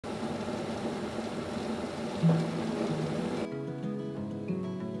Well,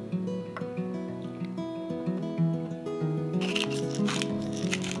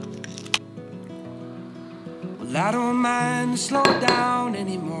 I don't mind to slow down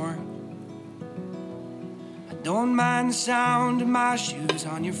anymore. I don't mind the sound of my shoes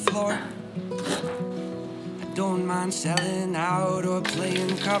on your floor. I don't mind selling out or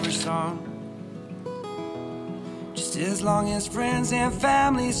playing cover song, just as long as friends and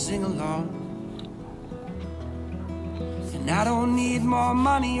family sing along. And I don't need more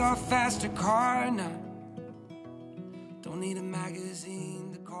money or a faster car, no. Don't need a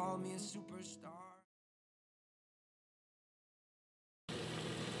magazine to call me a superstar.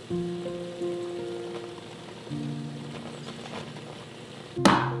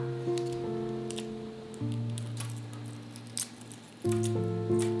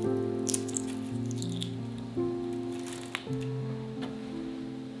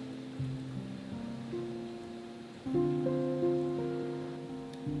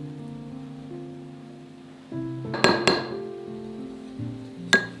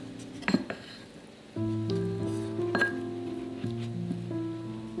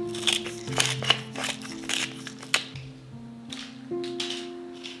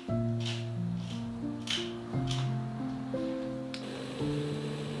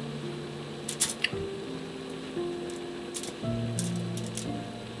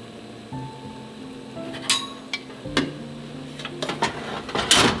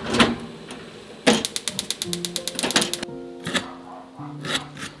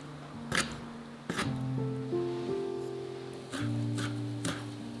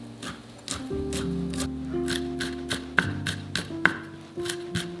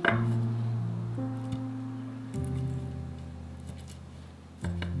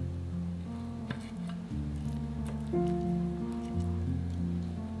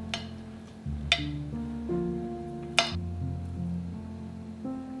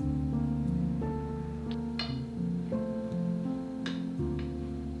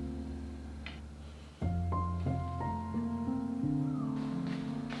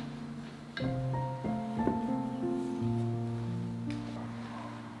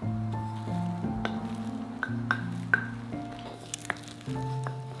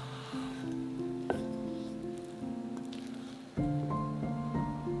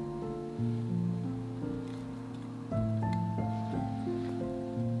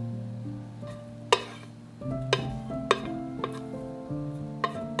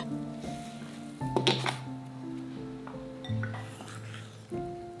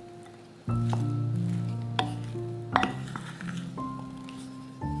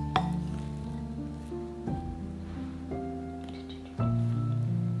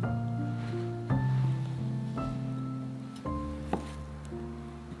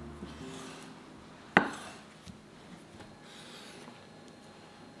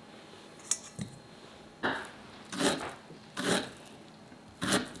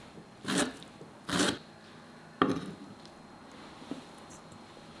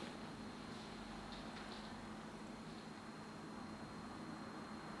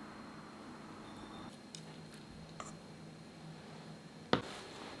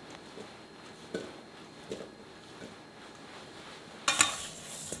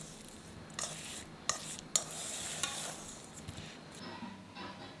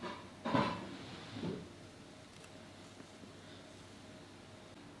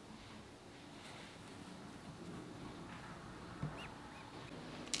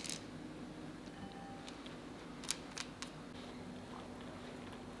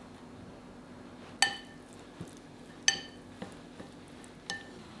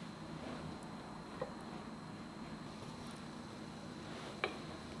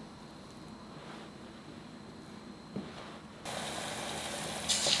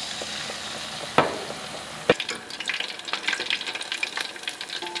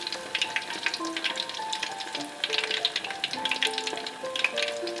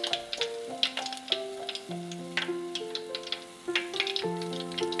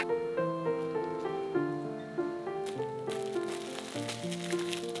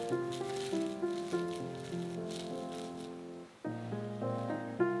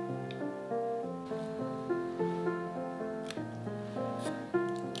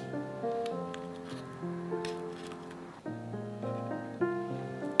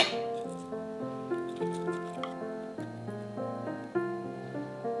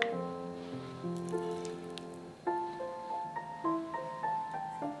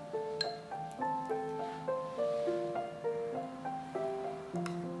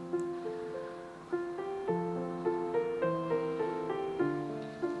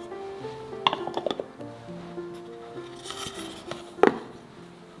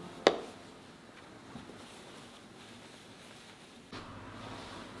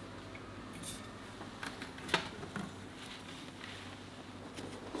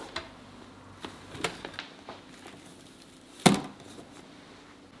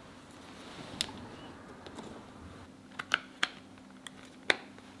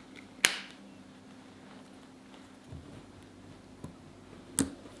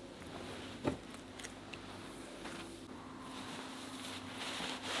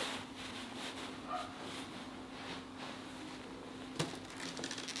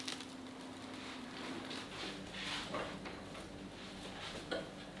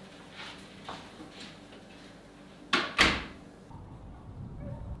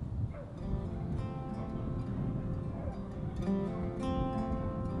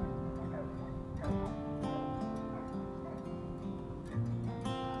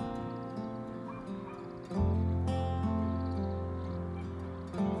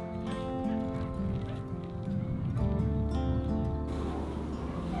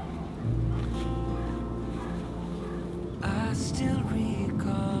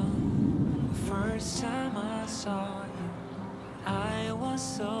 saw you, I was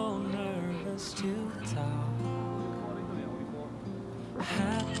so nervous to talk.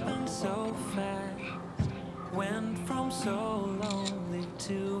 Happened so fast, went from so lonely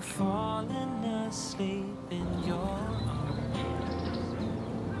to falling asleep in your arms.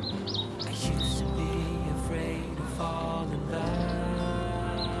 I used to be afraid of falling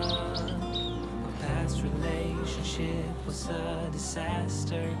back. My past relationship was a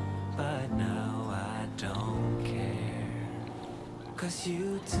disaster, but now I don't care. 'Cause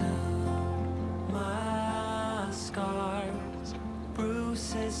you took my scars,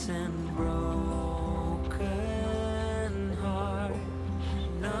 bruises and broken heart,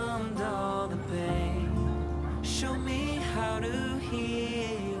 numbed all the pain, show me how to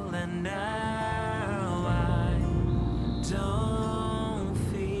heal, and now I don't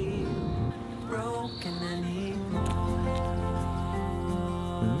feel broken anymore.